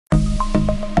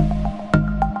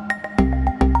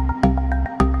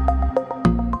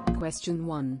Question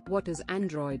 1. What is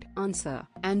Android? Answer.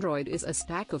 Android is a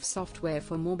stack of software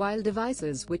for mobile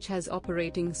devices which has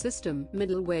operating system,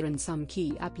 middleware and some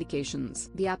key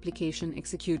applications. The application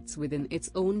executes within its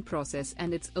own process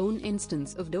and its own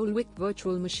instance of Dolwik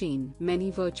virtual machine. Many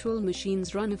virtual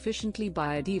machines run efficiently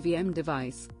by a DVM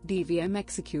device. DVM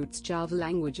executes Java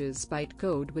language's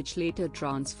bytecode which later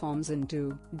transforms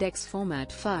into DEX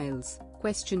format files.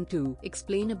 Question 2.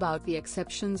 Explain about the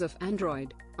exceptions of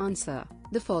Android. Answer.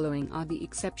 The following are the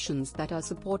exceptions that are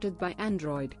supported by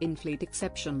Android. Inflate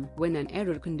exception. When an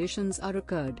error conditions are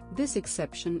occurred, this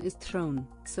exception is thrown.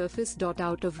 Surface.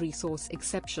 Out of resource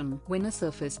exception. When a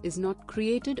surface is not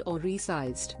created or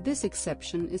resized, this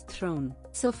exception is thrown.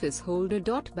 Surface holder.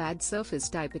 Bad surface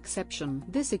type exception.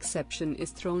 This exception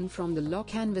is thrown from the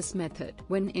lock-canvas method.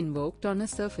 When invoked on a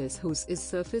surface whose is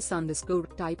surface underscore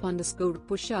type underscore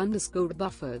push underscore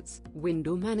buffers.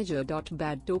 Window manager.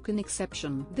 Bad token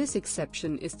exception. This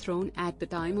exception is thrown at the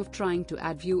time of trying to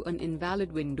add view an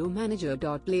invalid window manager.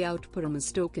 Layout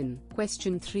promise token.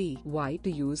 Question 3. Why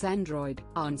to use Android?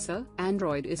 Answer.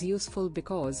 Android is useful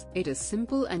because it is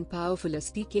simple and powerful.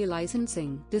 SDK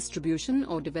licensing, distribution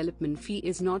or development fee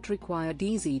is not required.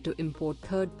 Easy to import.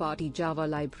 Third-party Java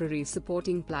libraries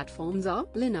supporting platforms are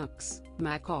Linux,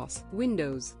 Mac OS,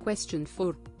 Windows. Question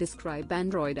 4. Describe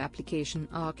Android application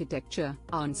architecture.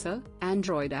 Answer.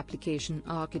 Android application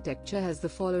architecture has the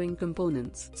following components.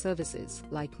 Services,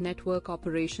 like network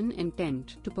operation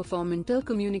intent to perform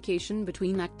intercommunication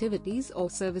between activities or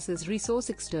services. Resource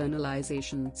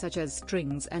externalization, such as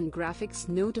strings and graphics.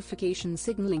 Notification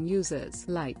signaling users,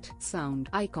 light, sound,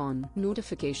 icon,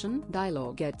 notification,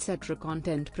 dialog, etc.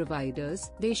 Content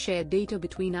providers, they share data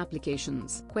between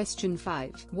applications. Question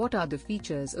 5. What are the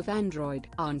features of Android?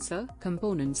 Answer.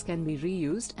 Components can be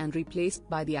reused and replaced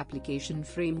by the application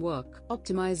framework.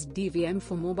 Optimized DVM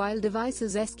for mobile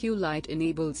devices. SQLite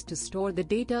enables to store the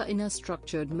data in a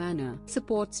structured manner.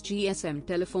 Supports GSM,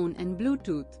 telephone and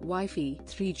Bluetooth, Wi-Fi,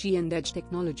 3G and Edge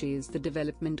technologies. The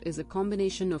development is a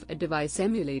combination of a device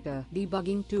emulator,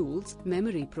 debugging tools,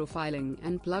 memory profiling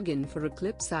and plugin for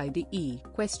Eclipse IDE.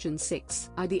 Question 6.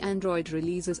 Are the Android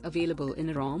releases available in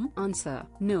a ROM? Answer.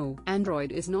 No,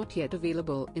 Android is not yet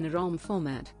available in a ROM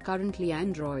format. Currently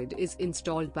Android is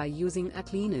installed by using a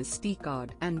clean SD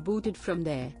card and booted from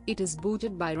there. It is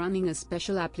booted by running a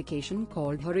special application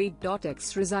called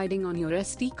Hurray.x residing on your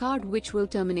SD card, which will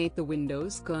terminate the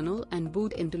Windows kernel and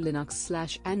boot into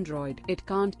Linux/Android. It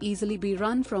can't easily be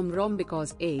run from ROM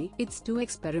because A. It's too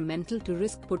experimental to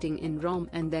risk putting in ROM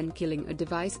and then killing a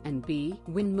device, and B.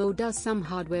 WinMo does some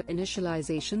hardware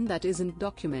initialization that isn't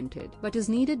documented but is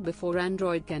needed before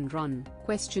Android can run.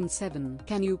 Question 7.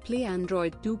 Can you play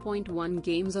Android 2.1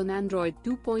 games on Android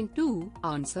 2.2?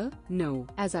 Answer. No,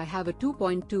 as I have a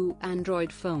 2.2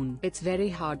 Android phone. It's very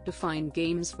hard to find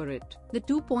games for it. The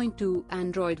 2.2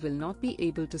 Android will not be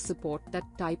able to support that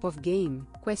type of game.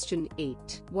 Question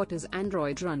 8. What is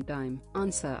Android Runtime?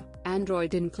 Answer.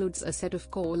 Android includes a set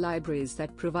of core libraries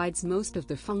that provides most of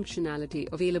the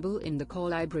functionality available in the core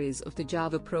libraries of the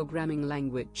Java programming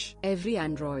language. Every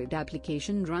Android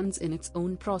application runs in its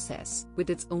own process, with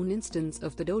its own instance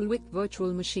of the Dolwik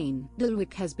virtual machine.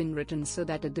 Dolwik has been written so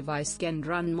that a device can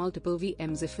run multiple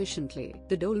VMs efficiently.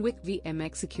 The Dolwik VM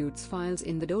executes files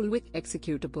in the Dolwik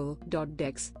executable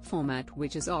 .dex format,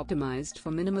 which is optimized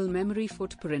for minimal memory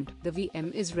footprint. The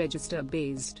VM is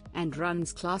register-based and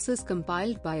runs classes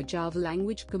compiled by a Java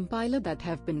language compiler that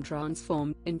have been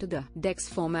transformed into the DEX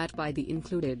format by the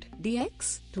included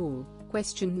DX tool.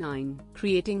 Question 9.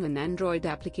 Creating an Android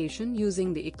application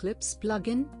using the Eclipse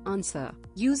plugin. Answer.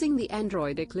 Using the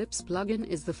Android Eclipse plugin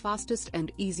is the fastest and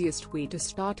easiest way to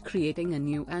start creating a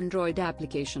new Android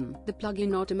application. The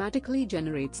plugin automatically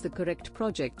generates the correct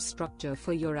project structure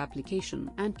for your application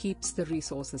and keeps the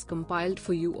resources compiled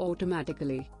for you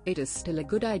automatically. It is still a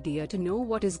good idea to know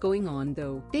what is going on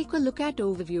though. Take a look at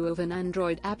overview of an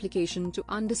Android application to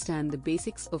understand the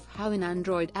basics of how an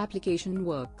Android application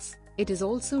works. It is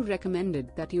also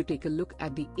recommended that you take a look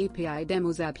at the API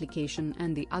demos application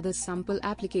and the other sample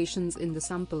applications in the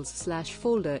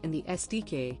samples/folder in the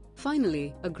SDK.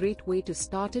 Finally, a great way to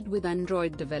start it with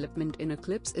Android development in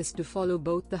Eclipse is to follow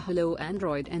both the Hello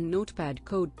Android and Notepad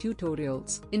code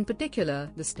tutorials. In particular,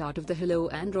 the start of the Hello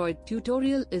Android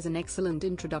tutorial is an excellent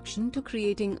introduction to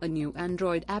creating a new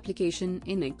Android application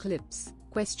in Eclipse.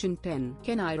 Question 10.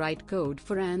 Can I write code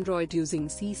for Android using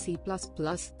C++?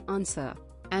 Answer.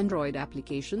 Android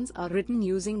applications are written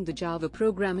using the Java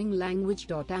programming language.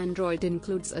 Android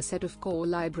includes a set of core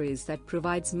libraries that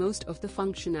provides most of the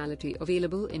functionality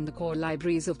available in the core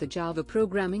libraries of the Java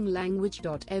programming language.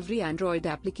 Every Android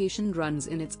application runs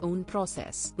in its own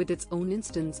process with its own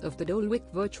instance of the Dolwick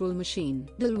virtual machine.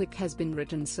 Dolwick has been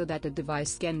written so that a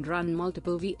device can run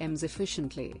multiple VMs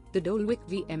efficiently. The Dolwick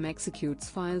VM executes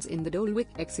files in the Dolwick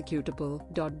executable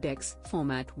 .dex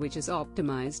format, which is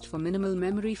optimized for minimal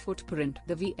memory footprint.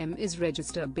 The VM is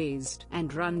register-based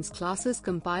and runs classes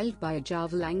compiled by a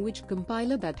Java language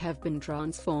compiler that have been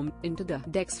transformed into the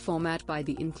DEX format by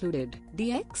the included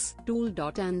DX tool.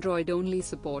 Android only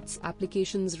supports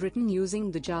applications written using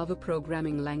the Java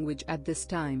programming language at this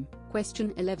time.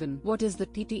 Question 11. What is the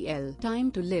TTL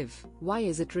time to live? Why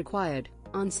is it required?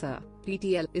 Answer.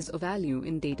 TTL is a value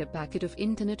in data packet of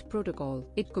Internet Protocol.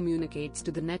 It communicates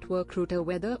to the network router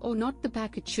whether or not the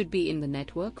packet should be in the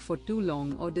network for too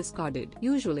long or discarded.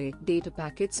 Usually, data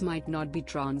packets might not be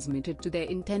transmitted to their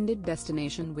intended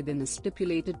destination within a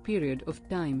stipulated period of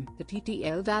time. The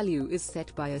TTL value is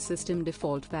set by a system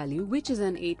default value, which is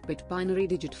an 8-bit binary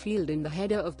digit field in the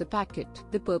header of the packet.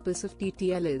 The purpose of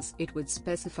TTL is it would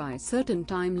specify certain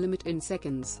time limit in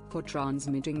seconds for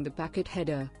transmitting the packet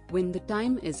header. When the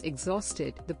time is exhausted,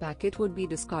 the packet would be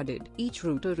discarded. Each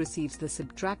router receives the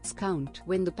subtracts count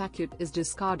when the packet is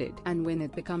discarded, and when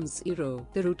it becomes 0,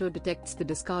 the router detects the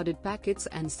discarded packets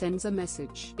and sends a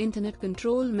message. Internet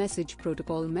Control Message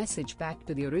Protocol message back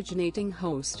to the originating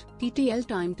host. TTL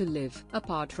time to live,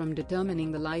 apart from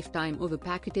determining the lifetime of a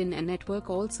packet in a network,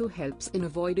 also helps in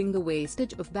avoiding the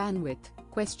wastage of bandwidth.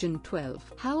 Question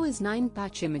 12. How is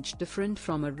Ninepatch image different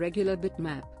from a regular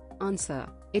bitmap? Answer.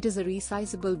 It is a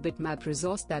resizable bitmap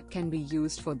resource that can be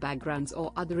used for backgrounds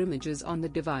or other images on the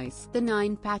device. The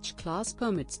Ninepatch class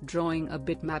permits drawing a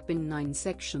bitmap in 9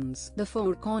 sections. The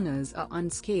 4 corners are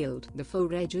unscaled, the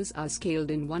 4 edges are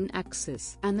scaled in one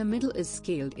axis, and the middle is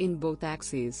scaled in both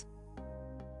axes.